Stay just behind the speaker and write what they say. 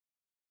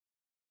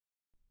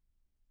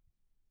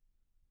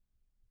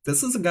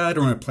This is a guide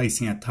on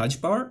replacing a touch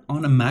bar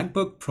on a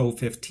MacBook Pro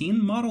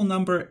 15 model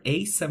number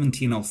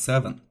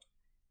A1707.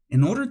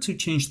 In order to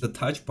change the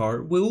touch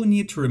bar, we will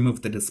need to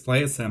remove the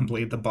display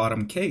assembly, the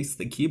bottom case,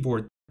 the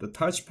keyboard, the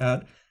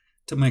touchpad.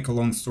 To make a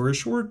long story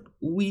short,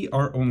 we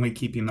are only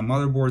keeping the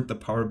motherboard, the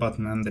power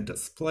button, and the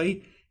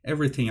display.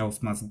 Everything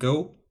else must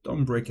go.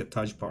 Don't break a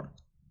touch bar.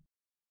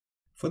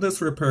 For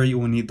this repair, you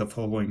will need the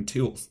following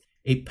tools: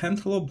 a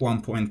pentalobe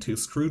 1.2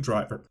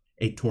 screwdriver,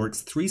 a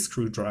torx 3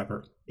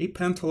 screwdriver, a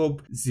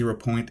pentalobe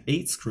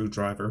 0.8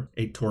 screwdriver,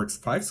 a torx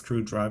 5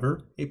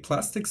 screwdriver, a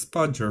plastic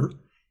spudger,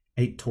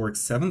 a torx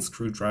 7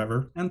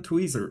 screwdriver, and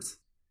tweezers.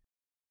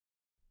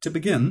 To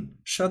begin,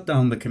 shut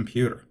down the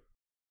computer.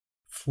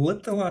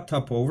 Flip the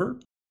laptop over,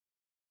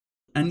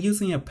 and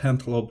using a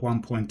pentalobe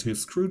 1.2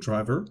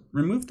 screwdriver,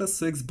 remove the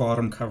 6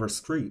 bottom cover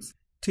screws.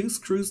 2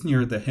 screws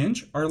near the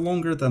hinge are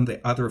longer than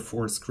the other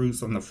 4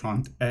 screws on the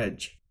front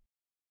edge.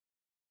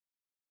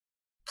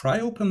 Pry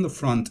open the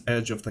front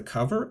edge of the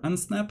cover and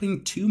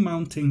snapping 2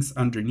 mountings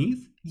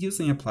underneath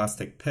using a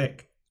plastic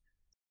pick.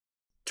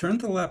 Turn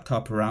the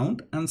laptop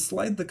around and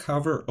slide the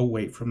cover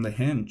away from the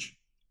hinge.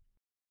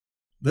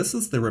 This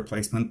is the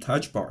replacement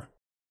touch bar.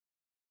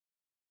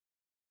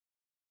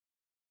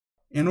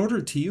 In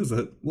order to use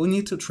it, we'll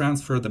need to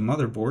transfer the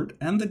motherboard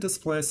and the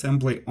display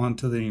assembly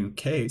onto the new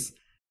case,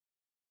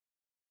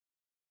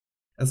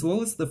 as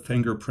well as the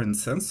fingerprint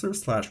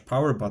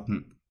sensor/power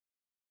button.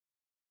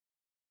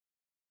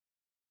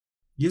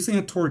 Using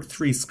a torx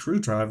 3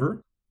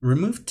 screwdriver,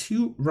 remove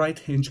 2 right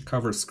hinge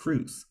cover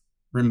screws.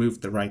 Remove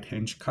the right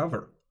hinge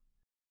cover.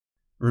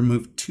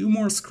 Remove 2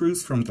 more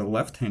screws from the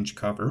left hinge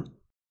cover.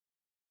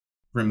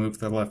 Remove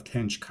the left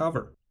hinge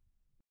cover.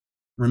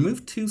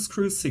 Remove 2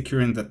 screws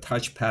securing the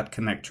touchpad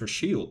connector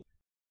shield.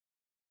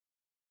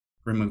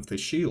 Remove the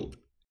shield.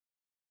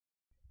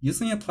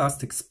 Using a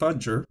plastic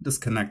spudger,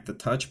 disconnect the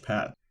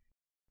touchpad.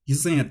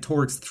 Using a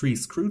torx 3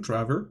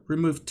 screwdriver,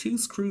 remove 2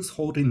 screws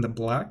holding the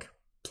black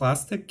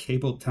plastic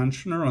cable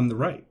tensioner on the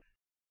right.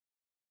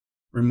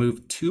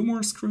 Remove 2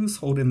 more screws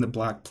holding the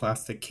black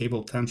plastic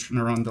cable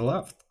tensioner on the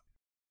left.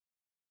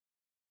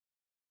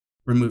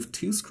 Remove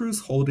 2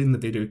 screws holding the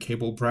video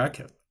cable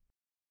bracket.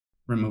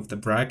 Remove the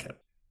bracket.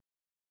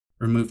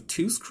 Remove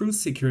 2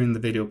 screws securing the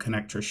video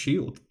connector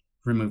shield.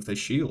 Remove the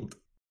shield.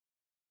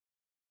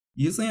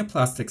 Using a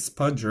plastic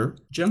spudger,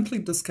 gently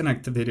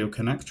disconnect the video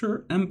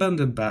connector and bend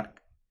it back.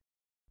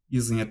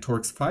 Using a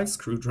torx 5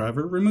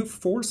 screwdriver, remove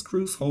 4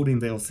 screws holding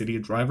the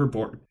LCD driver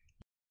board.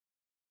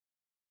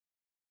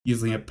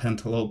 Using a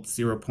pentalobe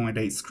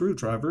 0.8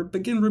 screwdriver,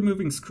 begin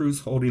removing screws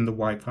holding the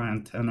Wi-Fi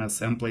antenna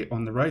assembly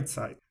on the right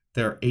side.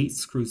 There are 8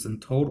 screws in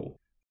total.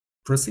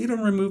 Proceed on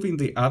removing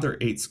the other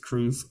 8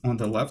 screws on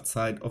the left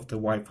side of the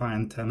Wi-Fi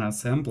antenna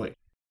assembly.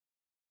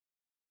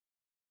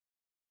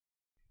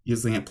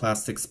 Using a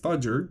plastic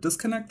spudger,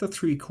 disconnect the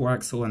 3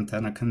 coaxial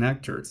antenna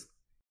connectors.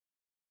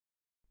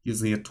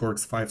 Using a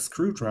torx 5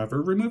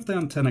 screwdriver, remove the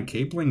antenna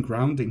cabling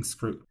grounding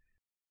screw.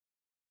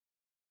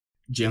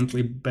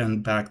 Gently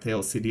bend back the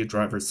LCD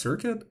driver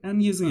circuit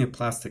and using a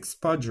plastic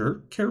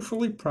spudger,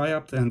 carefully pry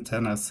up the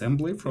antenna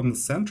assembly from the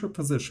center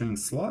positioning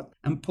slot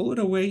and pull it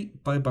away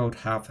by about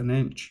 ½ an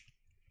inch.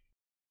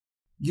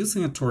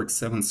 Using a torx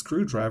 7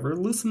 screwdriver,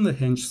 loosen the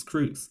hinge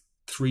screws,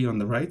 3 on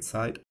the right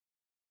side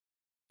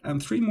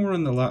and 3 more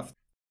on the left.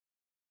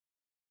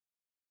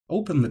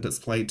 Open the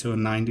display to a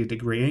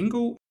 90-degree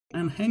angle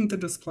and hang the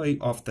display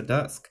off the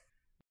desk.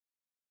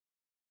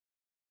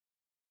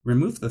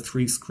 Remove the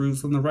 3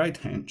 screws on the right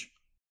hinge.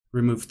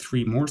 Remove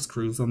 3 more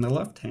screws on the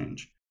left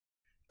hinge.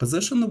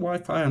 Position the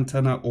Wi-Fi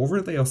antenna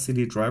over the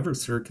LCD driver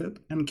circuit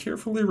and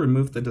carefully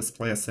remove the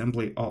display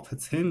assembly off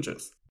its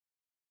hinges.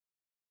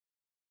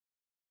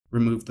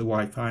 Remove the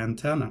Wi-Fi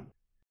antenna.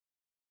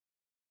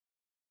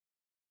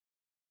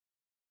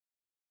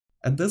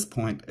 At this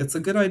point, it's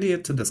a good idea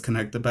to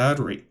disconnect the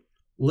battery.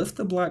 Lift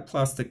the black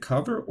plastic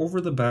cover over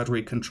the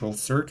battery control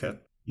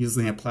circuit.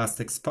 Using a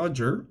plastic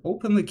spudger,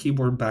 open the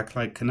keyboard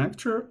backlight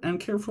connector and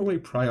carefully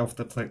pry off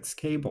the flex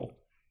cable.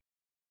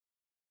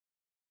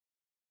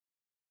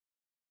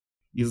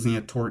 Using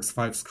a torx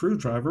 5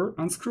 screwdriver,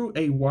 unscrew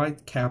a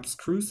wide cap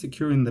screw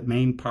securing the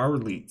main power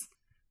leads.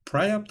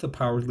 Pry up the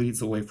power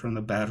leads away from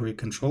the battery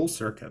control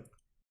circuit.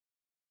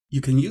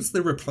 You can use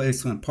the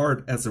replacement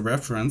part as a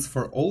reference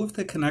for all of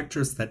the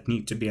connectors that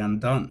need to be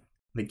undone: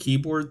 the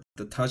keyboard,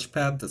 the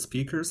touchpad, the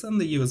speakers,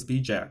 and the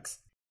USB jacks.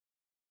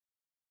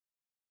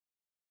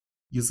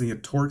 Using a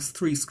torx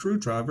 3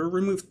 screwdriver,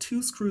 remove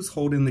 2 screws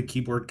holding the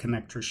keyboard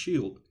connector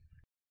shield.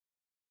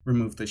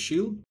 Remove the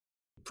shield,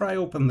 pry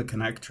open the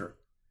connector.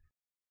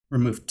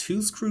 Remove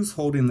 2 screws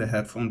holding the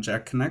headphone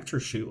jack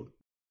connector shield.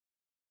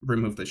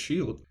 Remove the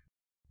shield,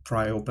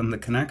 pry open the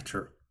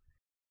connector.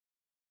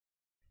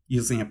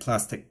 Using a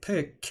plastic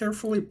pick,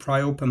 carefully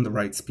pry open the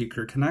right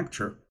speaker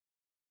connector,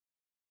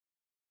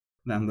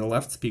 then the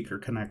left speaker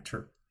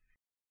connector.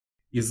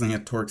 Using a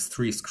torx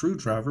 3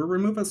 screwdriver,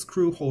 remove a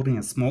screw holding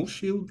a small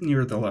shield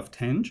near the left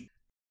hinge.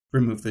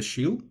 Remove the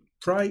shield,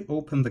 pry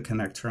open the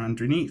connector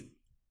underneath.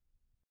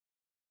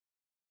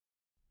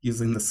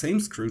 Using the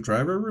same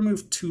screwdriver,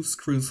 remove 2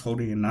 screws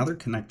holding another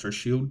connector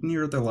shield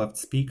near the left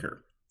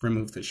speaker.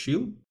 Remove the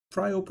shield,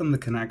 pry open the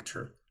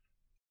connector.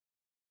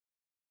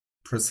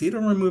 Proceed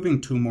on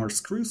removing 2 more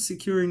screws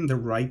securing the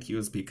right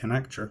USB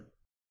connector.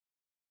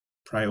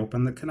 Pry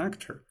open the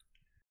connector.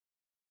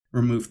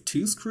 Remove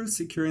 2 screws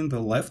securing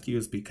the left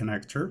USB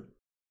connector.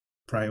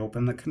 Pry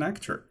open the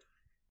connector.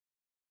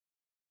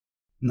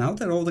 Now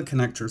that all the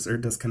connectors are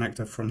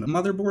disconnected from the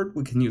motherboard,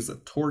 we can use a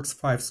Torx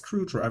 5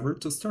 screwdriver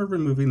to start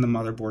removing the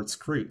motherboard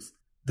screws.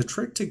 The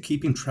trick to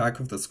keeping track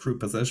of the screw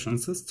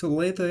positions is to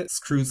lay the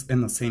screws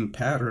in the same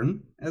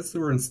pattern as they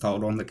were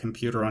installed on the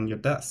computer on your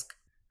desk.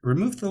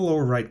 Remove the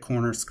lower right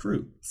corner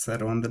screw,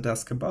 set it on the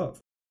desk above.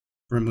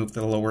 Remove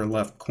the lower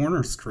left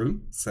corner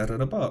screw, set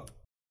it above.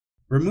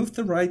 Remove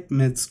the right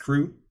mid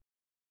screw.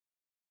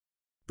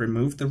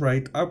 Remove the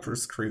right upper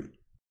screw.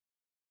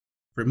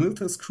 Remove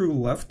the screw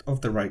left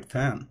of the right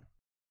fan.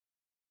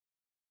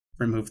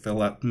 Remove the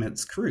left mid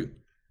screw.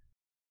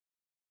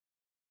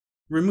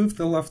 Remove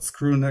the left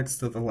screw next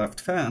to the left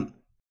fan.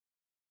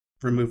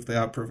 Remove the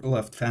upper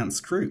left fan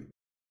screw.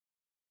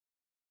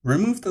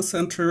 Remove the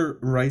center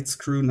right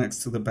screw next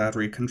to the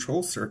battery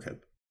control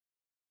circuit.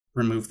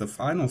 Remove the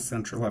final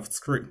center left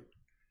screw.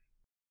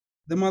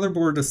 The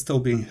motherboard is still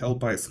being held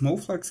by a small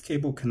flex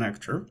cable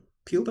connector.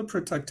 Peel the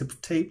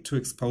protective tape to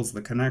expose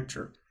the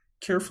connector.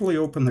 Carefully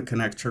open the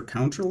connector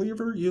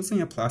counterlever using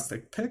a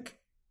plastic pick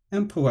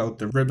and pull out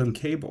the ribbon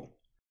cable.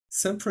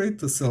 Separate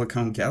the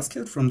silicone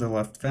gasket from the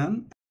left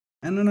fan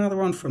and another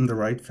one from the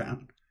right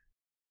fan.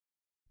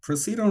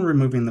 Proceed on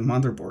removing the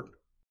motherboard.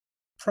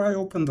 Pry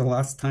open the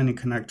last tiny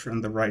connector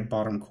in the right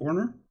bottom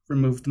corner,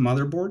 remove the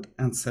motherboard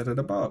and set it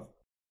above.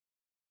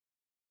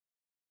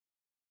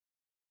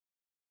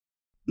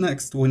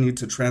 Next, we need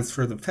to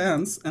transfer the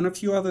fans and a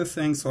few other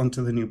things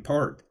onto the new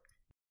part.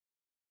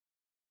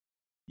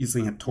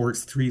 Using a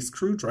Torx 3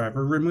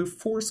 screwdriver, remove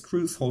 4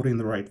 screws holding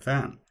the right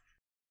fan.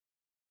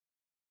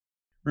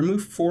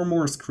 Remove 4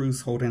 more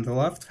screws holding the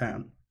left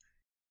fan.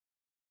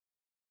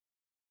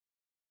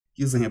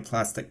 Using a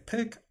plastic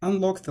pick,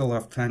 unlock the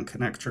left fan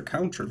connector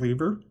counter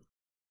lever.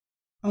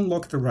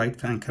 Unlock the right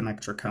fan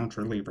connector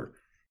counter lever.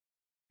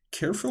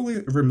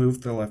 Carefully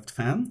remove the left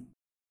fan,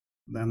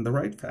 then the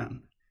right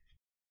fan.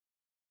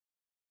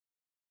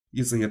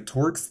 Using a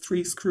Torx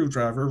 3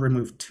 screwdriver,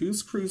 remove 2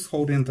 screws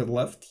holding the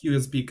left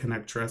USB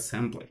connector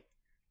assembly.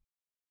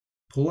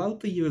 Pull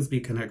out the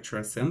USB connector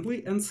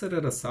assembly and set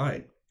it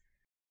aside.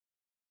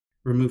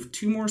 Remove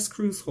 2 more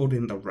screws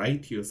holding the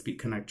right USB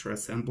connector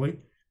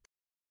assembly.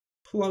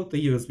 Pull out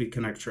the USB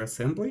connector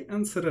assembly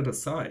and set it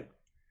aside.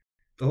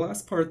 The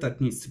last part that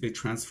needs to be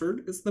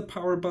transferred is the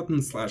power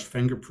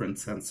button/fingerprint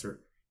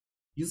sensor.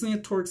 Using a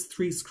Torx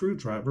 3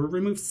 screwdriver,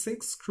 remove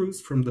 6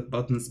 screws from the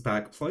button's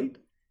backplate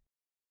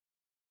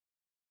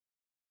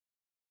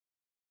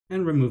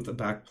and remove the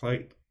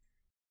backplate.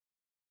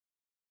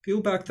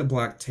 Peel back the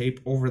black tape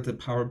over the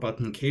power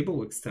button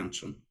cable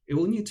extension. It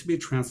will need to be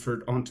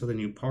transferred onto the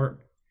new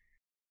part.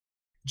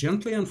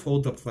 Gently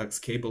unfold the flex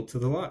cable to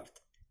the left,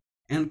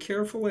 and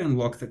carefully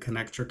unlock the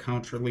connector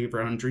counter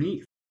lever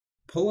underneath.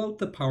 Pull out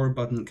the power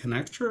button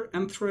connector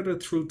and thread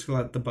it through to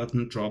let the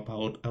button drop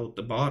out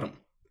the bottom.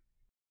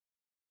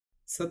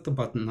 Set the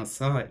button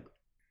aside.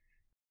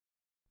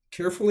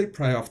 Carefully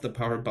pry off the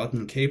power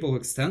button cable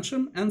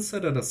extension and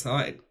set it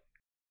aside.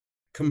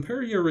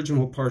 Compare your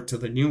original part to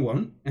the new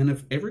one, and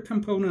if every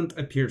component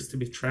appears to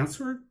be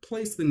transferred,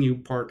 place the new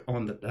part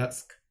on the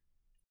desk.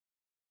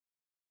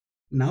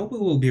 Now we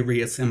will be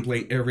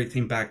reassembling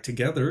everything back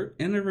together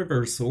in a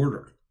reverse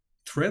order.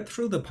 Thread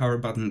through the power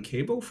button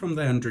cable from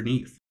the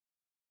underneath.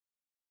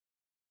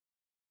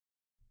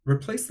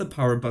 Replace the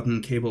power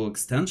button cable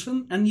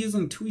extension and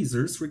using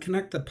tweezers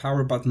reconnect the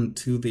power button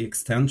to the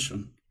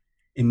extension.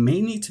 It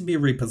may need to be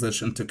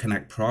repositioned to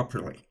connect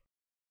properly.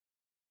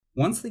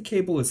 Once the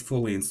cable is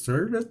fully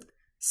inserted,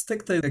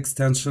 stick the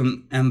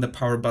extension and the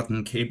power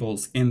button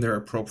cables in their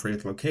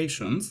appropriate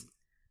locations.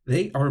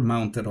 They are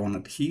mounted on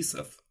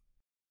adhesive.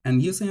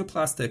 And using a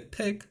plastic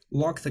pick,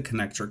 lock the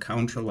connector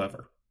counter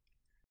lever.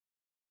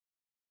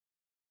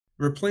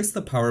 Replace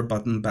the power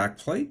button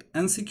backplate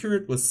and secure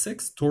it with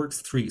 6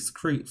 Torx 3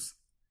 screws.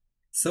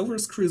 Silver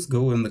screws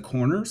go in the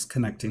corners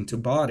connecting to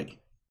body.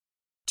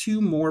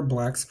 2 more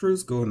black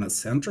screws go in the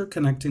center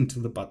connecting to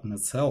the button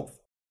itself.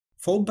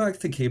 Fold back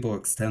the cable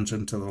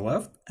extension to the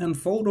left and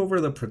fold over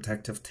the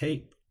protective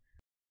tape.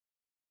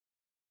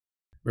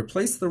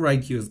 Replace the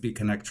right USB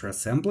connector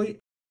assembly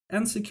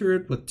and secure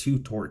it with 2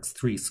 Torx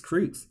 3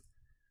 screws.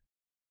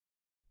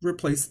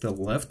 Replace the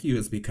left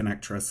USB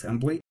connector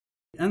assembly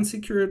and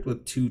secure it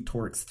with 2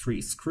 Torx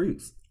 3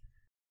 screws.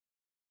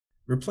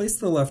 Replace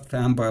the left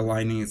fan by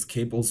aligning its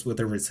cables with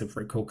a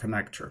reciprocal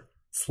connector.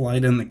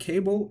 Slide in the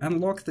cable and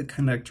lock the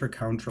connector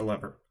counter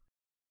lever.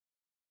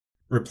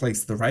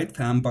 Replace the right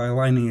fan by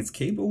aligning its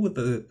cable with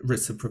the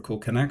reciprocal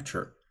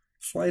connector.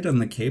 Slide in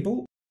the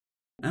cable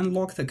and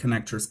lock the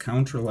connector's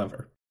counter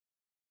lever.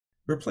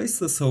 Replace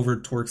the silver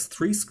Torx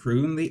 3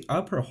 screw in the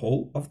upper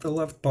hole of the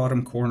left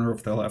bottom corner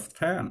of the left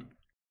fan.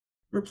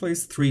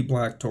 Replace 3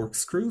 black torx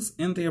screws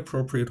in the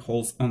appropriate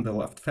holes on the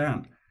left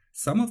fan.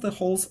 Some of the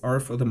holes are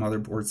for the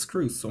motherboard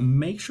screws, so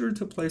make sure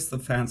to place the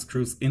fan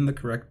screws in the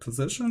correct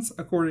positions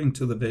according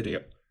to the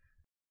video.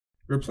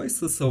 Replace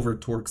the silver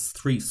torx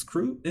 3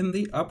 screw in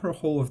the upper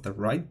hole of the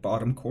right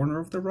bottom corner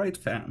of the right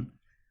fan.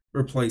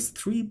 Replace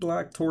 3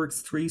 black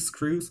torx 3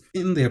 screws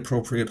in the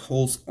appropriate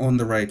holes on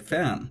the right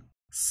fan.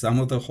 Some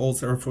of the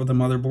holes are for the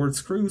motherboard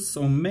screws,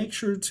 so make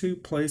sure to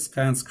place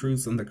fan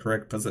screws in the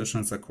correct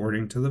positions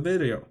according to the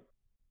video.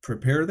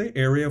 Prepare the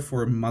area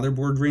for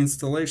motherboard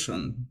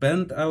reinstallation.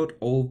 Bend out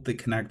all the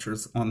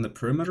connectors on the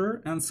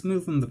perimeter and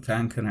smoothen the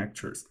fan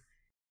connectors.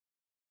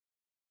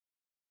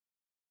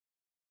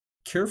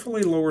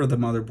 Carefully lower the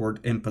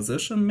motherboard in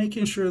position,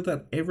 making sure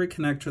that every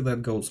connector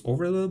that goes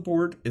over the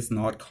board is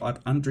not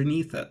caught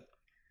underneath it.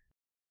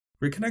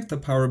 Reconnect the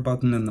power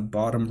button in the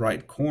bottom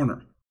right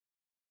corner.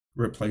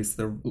 Replace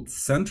the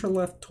center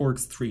left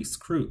torx 3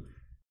 screw.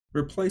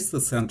 Replace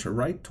the center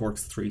right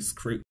torx 3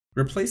 screw.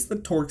 Replace the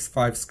torx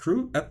 5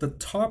 screw at the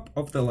top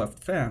of the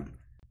left fan.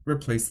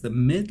 Replace the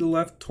mid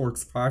left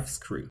torx 5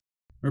 screw.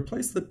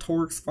 Replace the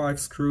torx 5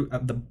 screw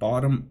at the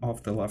bottom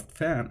of the left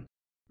fan.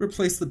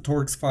 Replace the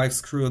torx 5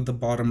 screw at the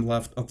bottom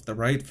left of the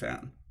right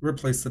fan.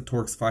 Replace the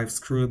torx 5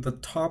 screw at the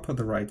top of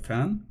the right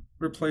fan.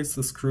 Replace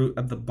the screw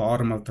at the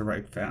bottom of the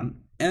right fan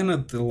and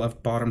at the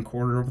left bottom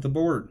corner of the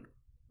board.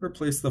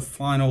 Replace the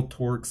final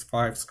torx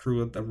 5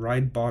 screw at the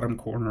right bottom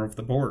corner of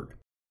the board.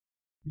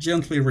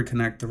 Gently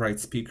reconnect the right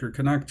speaker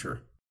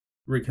connector.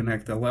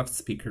 Reconnect the left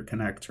speaker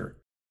connector.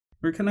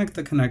 Reconnect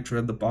the connector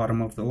at the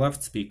bottom of the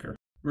left speaker.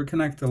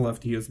 Reconnect the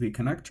left USB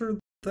connector,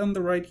 then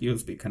the right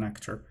USB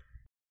connector.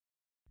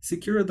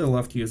 Secure the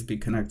left USB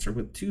connector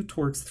with 2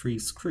 torx 3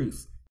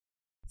 screws.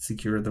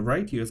 Secure the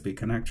right USB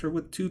connector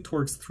with 2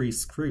 torx 3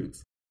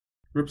 screws.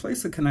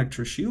 Replace the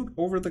connector shield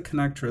over the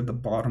connector at the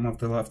bottom of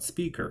the left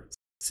speaker.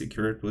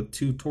 Secure it with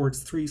 2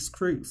 torx 3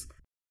 screws.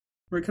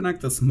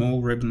 Reconnect the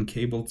small ribbon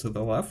cable to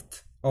the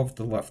left of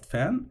the left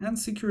fan and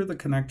secure the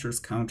connector's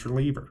counter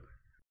lever.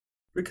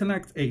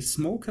 Reconnect a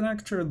small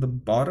connector at the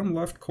bottom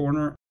left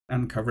corner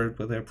and cover it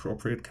with the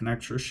appropriate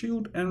connector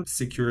shield and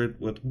secure it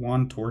with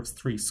 1 torx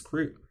 3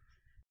 screw.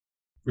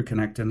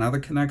 Reconnect another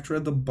connector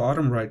at the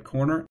bottom right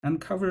corner and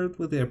cover it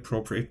with the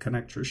appropriate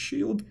connector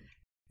shield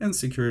and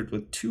secure it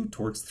with 2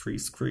 torx 3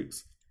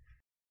 screws.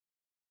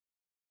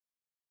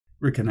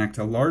 Reconnect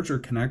a larger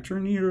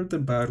connector near the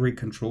battery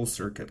control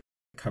circuit.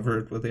 Cover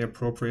it with the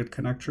appropriate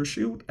connector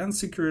shield and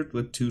secure it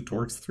with 2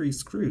 torx 3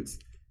 screws.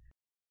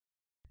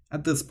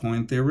 At this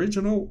point, the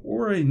original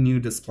or a new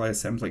display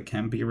assembly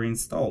can be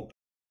reinstalled.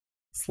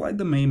 Slide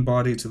the main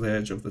body to the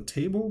edge of the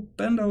table,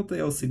 bend out the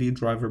LCD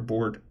driver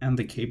board and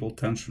the cable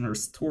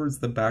tensioners towards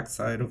the back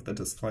side of the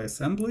display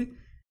assembly,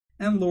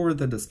 and lower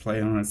the display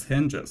on its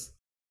hinges.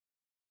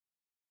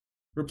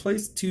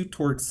 Replace 2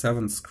 torx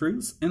 7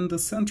 screws in the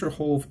center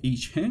hole of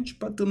each hinge,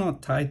 but do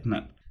not tighten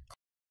it.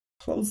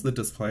 Close the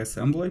display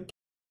assembly,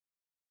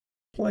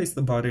 place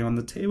the body on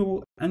the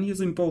table, and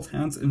using both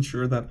hands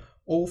ensure that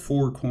all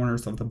 4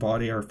 corners of the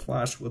body are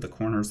flush with the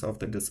corners of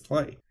the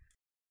display.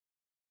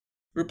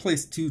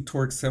 Replace 2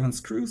 torx 7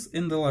 screws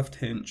in the left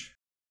hinge.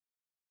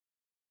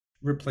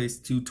 Replace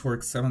 2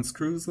 torx 7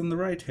 screws in the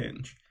right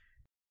hinge.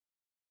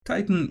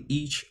 Tighten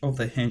each of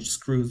the hinge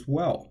screws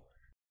well.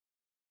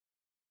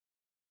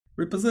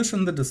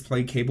 Reposition the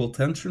display cable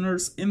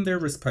tensioners in their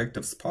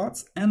respective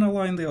spots and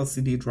align the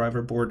LCD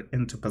driver board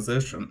into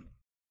position.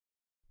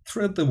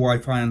 Thread the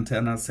Wi-Fi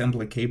antenna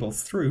assembly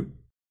cables through.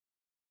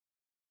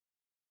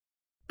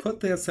 Put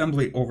the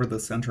assembly over the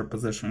center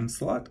positioning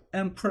slot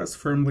and press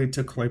firmly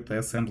to clip the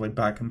assembly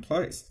back in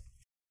place.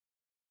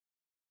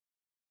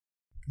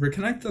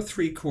 Reconnect the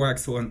 3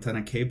 coaxial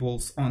antenna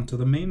cables onto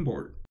the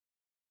mainboard.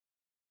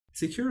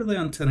 Secure the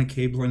antenna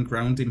cable and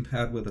grounding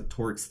pad with a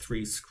torx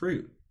 3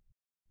 screw.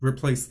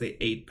 Replace the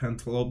 8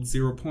 pentalobe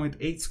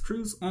 0.8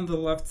 screws on the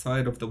left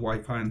side of the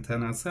Wi-Fi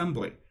antenna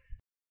assembly.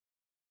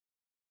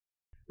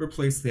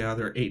 Replace the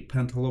other 8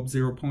 pentalobe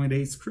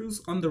 0.8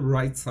 screws on the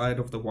right side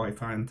of the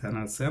Wi-Fi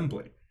antenna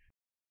assembly.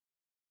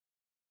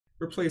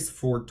 Replace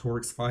 4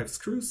 torx 5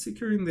 screws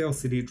securing the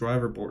LCD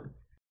driver board.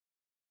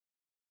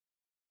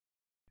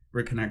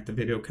 Reconnect the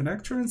video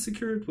connector and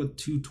secure it with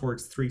 2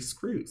 torx 3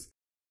 screws.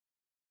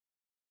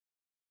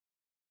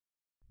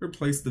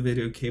 Replace the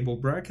video cable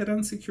bracket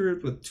and secure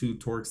it with 2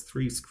 torx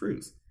 3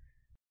 screws.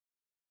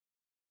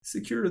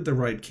 Secure the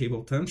right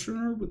cable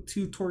tensioner with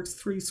 2 torx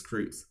 3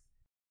 screws.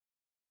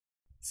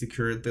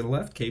 Secure the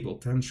left cable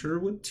tensioner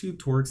with 2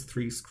 torx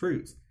 3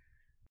 screws.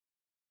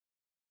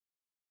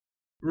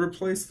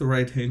 Replace the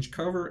right hinge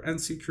cover and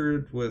secure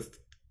it with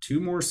 2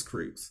 more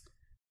screws.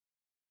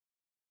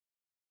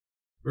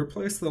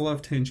 Replace the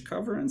left hinge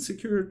cover and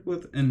secure it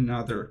with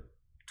another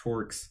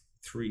torx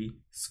 3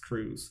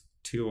 screws,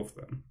 2 of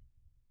them.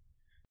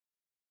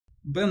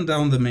 Bend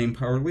down the main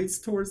power leads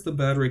towards the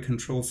battery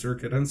control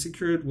circuit and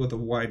secure it with a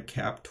wide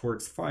cap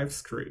torx 5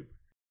 screw.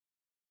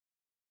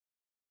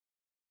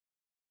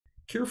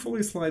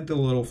 Carefully slide the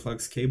little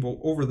flex cable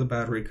over the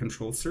battery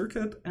control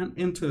circuit and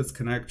into its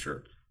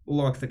connector.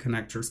 Lock the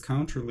connector's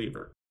counter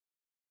lever.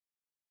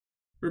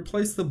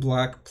 Replace the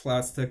black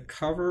plastic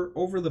cover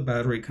over the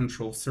battery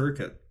control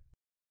circuit.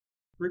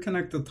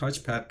 Reconnect the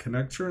touchpad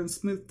connector and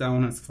smooth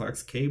down its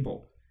flex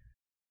cable.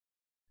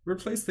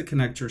 Replace the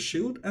connector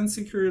shield and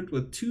secure it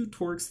with 2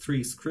 Torx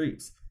 3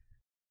 screws.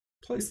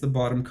 Place the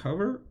bottom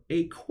cover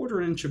a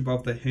 1/4 inch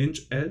above the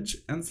hinge edge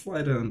and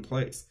slide it in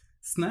place.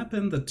 Snap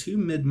in the 2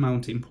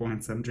 mid-mounting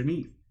points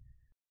underneath.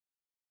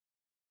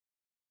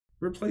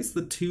 Replace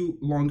the 2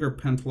 longer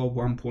Pentalobe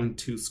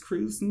 1.2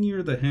 screws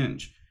near the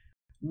hinge,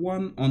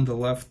 one on the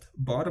left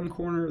bottom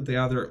corner, the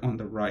other on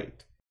the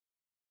right.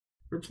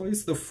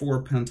 Replace the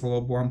 4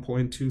 Pentalobe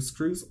 1.2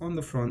 screws on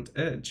the front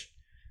edge.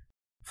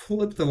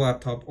 Flip the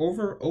laptop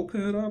over,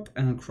 open it up,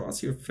 and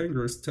cross your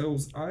fingers,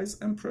 toes, eyes,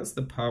 and press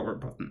the power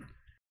button.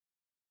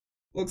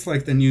 Looks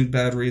like the new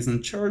battery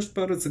isn't charged,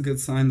 but it's a good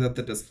sign that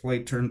the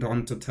display turned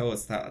on to tell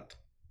us that.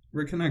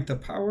 Reconnect the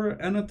power,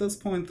 and at this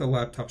point the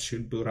laptop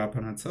should boot up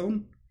on its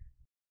own.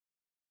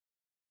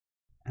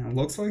 And it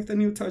looks like the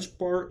new touch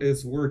bar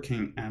is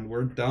working, and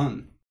we're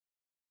done.